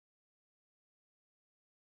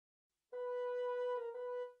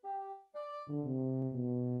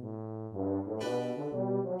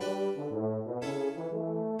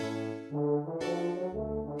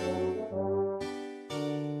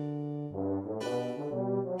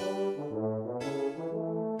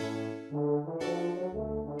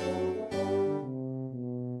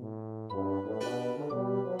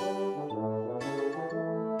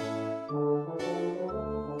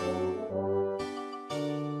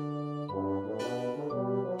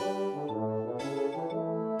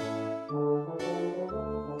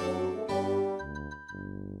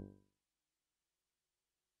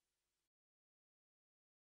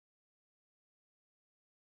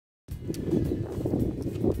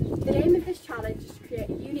The aim of this challenge is to create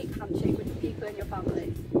a unique handshake with the people in your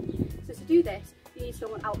family. So to do this, you need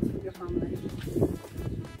someone else from your family.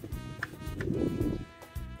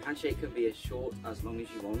 Your handshake can be as short as long as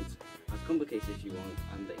you want, as complicated as you want,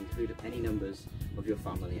 and include any numbers of your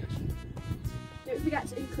family as you want. Don't forget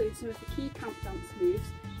to include some of the key camp dance moves,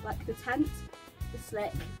 like the tent, the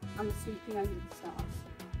slick, and the sweeping under the stars.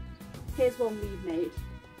 Here's one we've made.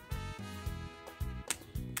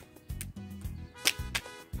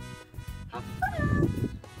 Have fun!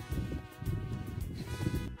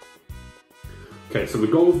 Okay, so the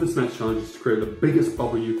goal of this next challenge is to create the biggest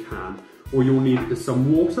bubble you can. All you'll need is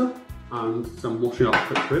some water and some washing up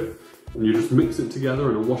liquid, and you just mix it together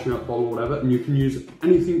in a washing up bowl or whatever, and you can use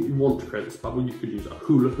anything you want to create this bubble. You could use a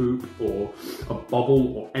hula hoop or a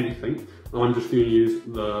bubble or anything. I'm just going to use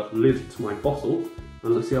the lid to my bottle,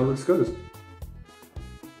 and let's see how this goes.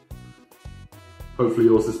 Hopefully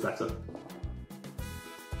yours is better.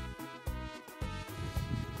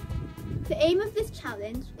 The aim of this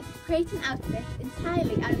challenge is to create an outfit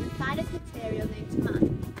entirely out of the finest material known to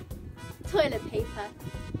man. Toilet paper.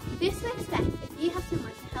 This works best if you have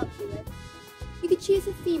someone to help you with. You could choose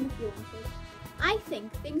a theme if you wanted. I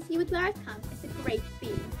think things you would wear at camp is a great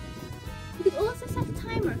theme. You could also set a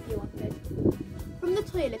timer if you wanted. From the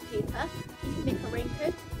toilet paper, you could make a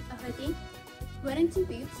raincoat, a hoodie, Wellington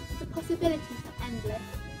boots. The possibilities are endless.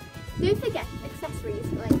 Don't forget accessories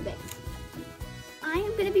like this. I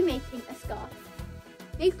am going to be making a scarf.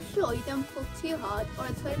 Make sure you don't pull too hard or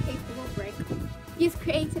a toilet paper will break. Be as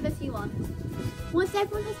creative as you want. Once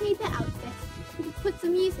everyone has made their outfit, you can put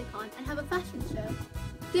some music on and have a fashion show.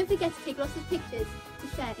 Don't forget to take lots of pictures to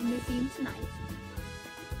share in the Zoom tonight.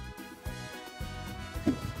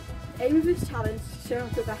 The aim of this challenge is to show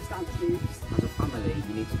off your best dance moves. As a family,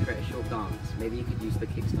 you need to create a short dance. Maybe you could use the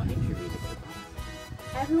Kickstart intro music for the dance.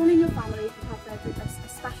 Everyone in your family can have their group a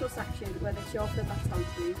special section where they show off their best dance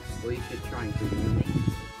moves. Or you should try including your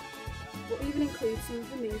names. We'll even include some of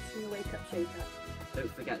the moves from the Wake Up Shake Up.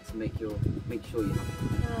 Don't forget to make sure you have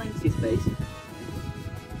plenty of space.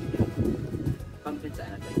 Bump into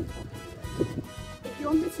anything. If you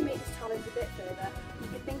wanted to make this challenge a bit further, you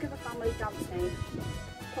could think of a family dance name,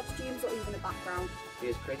 costumes or even a background. Be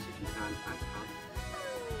as creative as you can and have.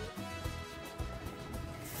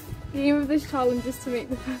 The aim of this challenge is to make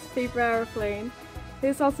the best paper aeroplane.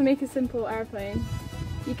 Here's how to make a simple aeroplane.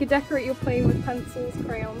 You could decorate your plane with pencils,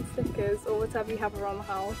 crayons, stickers or whatever you have around the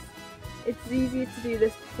house. It's easier to do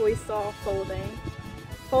this before you start off folding.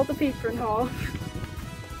 Fold the paper in half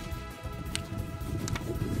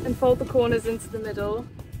and fold the corners into the middle.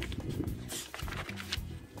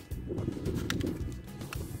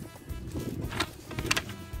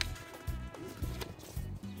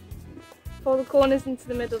 Fold the corners into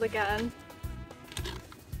the middle again.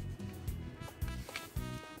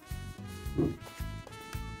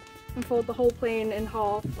 And fold the whole plane in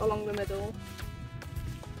half along the middle.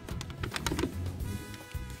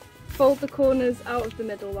 Fold the corners out of the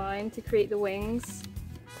middle line to create the wings.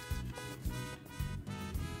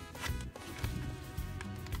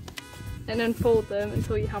 And then fold them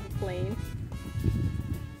until you have a plane.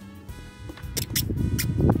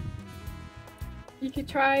 You could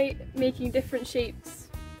try making different shapes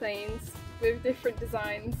planes with different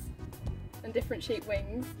designs and different shaped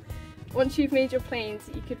wings. Once you've made your planes,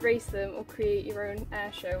 you could race them or create your own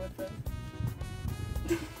air show with them.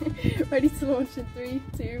 Ready to launch in 3,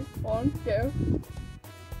 2, 1, go.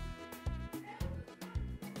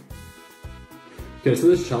 Okay, so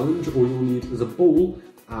this challenge, all you'll need is a ball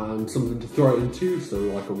and something to throw it into, so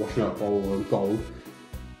like a washing up bowl or a goal.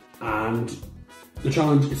 And the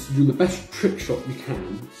challenge is to do the best trick shot you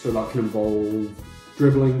can, so that can involve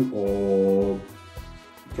dribbling or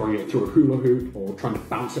throwing it through a hula hoop or trying to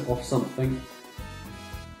bounce it off something.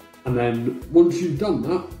 And then once you've done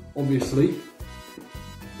that, obviously,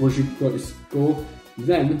 once you've got your score,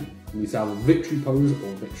 then you need to have a victory pose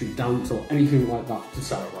or victory dance or anything like that to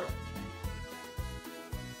celebrate.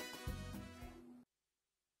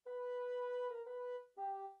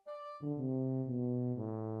 Bye.